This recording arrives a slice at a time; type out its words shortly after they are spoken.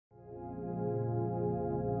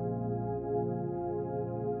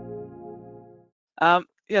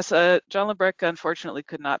Yes, John Lebrecq unfortunately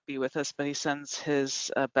could not be with us, but he sends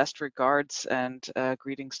his best regards and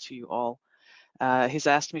greetings to you all. He's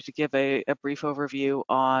asked me to give a brief overview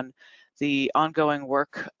on the ongoing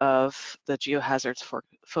work of the Geohazards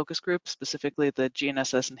focus group, specifically the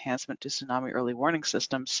GNSS Enhancement to Tsunami Early Warning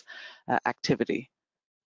Systems activity.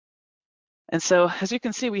 And so, as you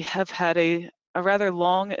can see, we have had a rather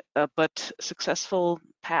long but successful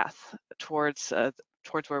path towards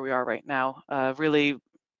where we are right now, really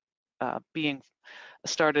being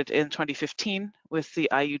started in 2015 with the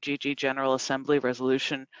IUGG General Assembly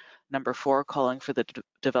Resolution number 4 calling for the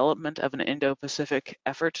development of an Indo-Pacific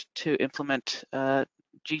effort to implement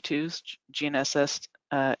G2's GNSS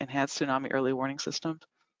Enhanced Tsunami Early Warning System.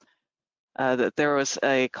 There was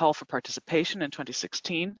a call for participation in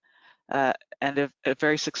 2016 and a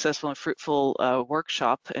very successful and fruitful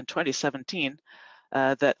workshop in 2017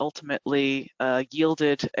 that ultimately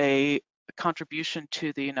yielded a contribution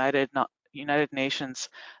to the United Nations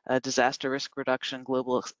Disaster Risk Reduction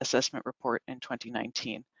Global Assessment Report in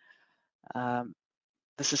 2019.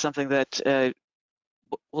 This is something that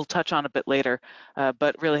we'll touch on a bit later,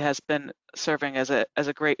 but really has been serving as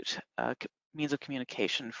a great means of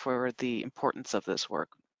communication for the importance of this work.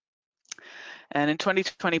 And in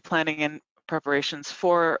 2020, planning and preparations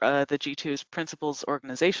for the G2's Principles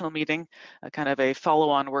Organizational Meeting, kind of a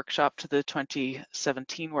follow-on workshop to the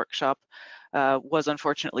 2017 workshop, was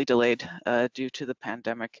unfortunately delayed due to the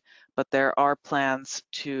pandemic, but there are plans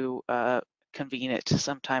to convene it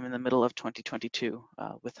sometime in the middle of 2022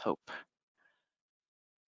 with hope.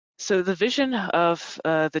 So the vision of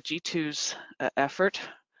the G2's effort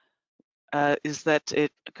is that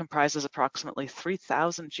it comprises approximately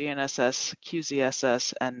 3,000 GNSS,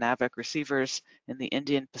 QZSS, and NAVIC receivers in the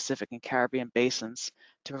Indian, Pacific, and Caribbean basins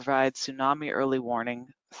to provide tsunami early warning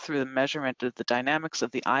through the measurement of the dynamics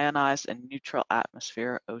of the ionized and neutral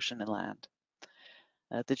atmosphere, ocean, and land.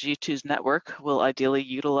 The G2's network will ideally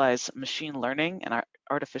utilize machine learning and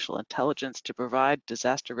artificial intelligence to provide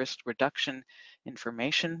disaster risk reduction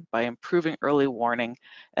information by improving early warning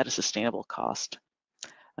at a sustainable cost.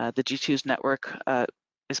 The G2's network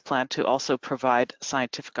is planned to also provide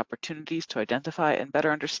scientific opportunities to identify and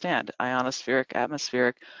better understand ionospheric,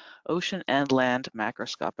 atmospheric, ocean, and land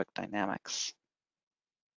macroscopic dynamics.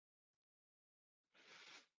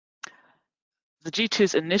 The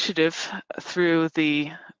G2's initiative through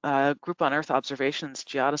the Group on Earth Observations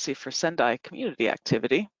Geodesy for Sendai community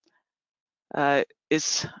activity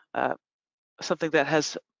is something that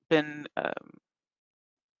has been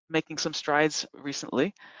making some strides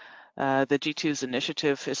recently. The G2's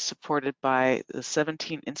initiative is supported by the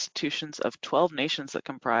 17 institutions of 12 nations that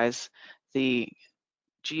comprise the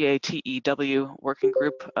GATEW working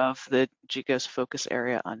group of the GGOS focus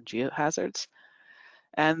area on geohazards.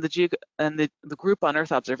 And the Group on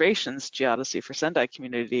Earth Observations Geodesy for Sendai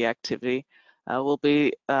community activity will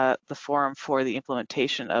be the forum for the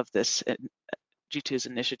implementation of this G2's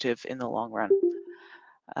initiative in the long run.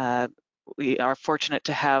 We are fortunate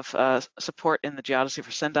to have support in the Geodesy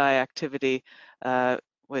for Sendai activity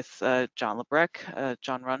with John Lebrecq,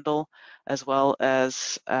 John Rundle, as well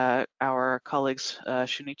as our colleagues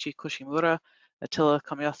Shunichi Kushimura, Attila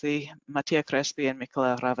Komyothi, Mattia Crespi, and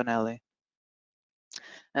Michela Ravanelli.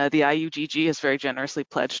 The IUGG has very generously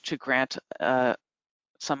pledged to grant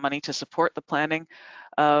some money to support the planning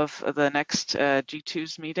of the next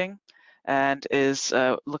G2's meeting, and is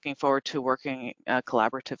looking forward to working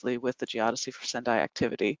collaboratively with the Geodesy for Sendai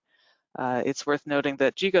activity. It's worth noting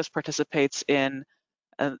that GGOS participates in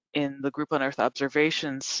the Group on Earth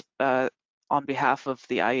Observations on behalf of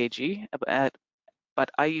the IAG, but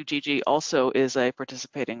IUGG also is a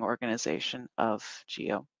participating organization of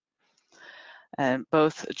GEO. And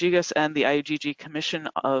both GGOS and the IUGG Commission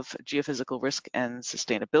of Geophysical Risk and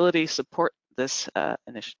Sustainability support this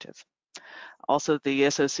initiative. Also, the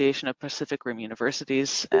Association of Pacific Rim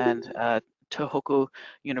Universities and Tohoku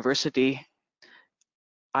University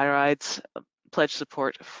IRIDES pledge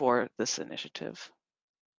support for this initiative.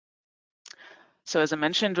 So as I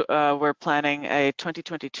mentioned, we're planning a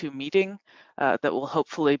 2022 meeting that will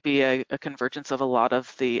hopefully be a convergence of a lot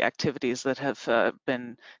of the activities that have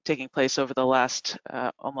been taking place over the last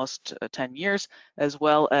almost 10 years, as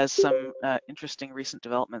well as some interesting recent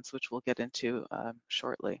developments, which we'll get into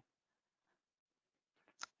shortly.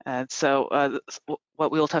 And so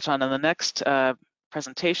what we'll touch on in the next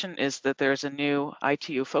presentation is that there's a new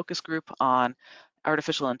ITU focus group on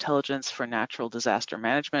artificial intelligence for natural disaster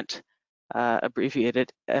management,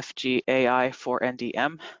 abbreviated FGAI for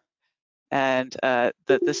NDM, and that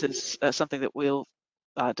this is something that we'll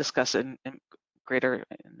discuss in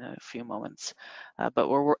a few moments. But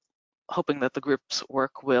we're hoping that the group's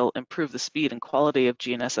work will improve the speed and quality of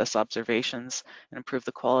GNSS observations and improve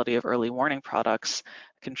the quality of early warning products,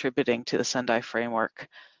 contributing to the Sendai framework,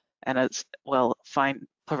 and as well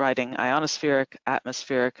providing ionospheric,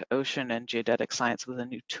 atmospheric, ocean, and geodetic science with a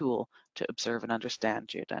new tool to observe and understand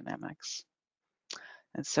geodynamics.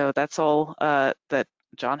 And so that's all that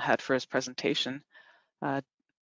John had for his presentation.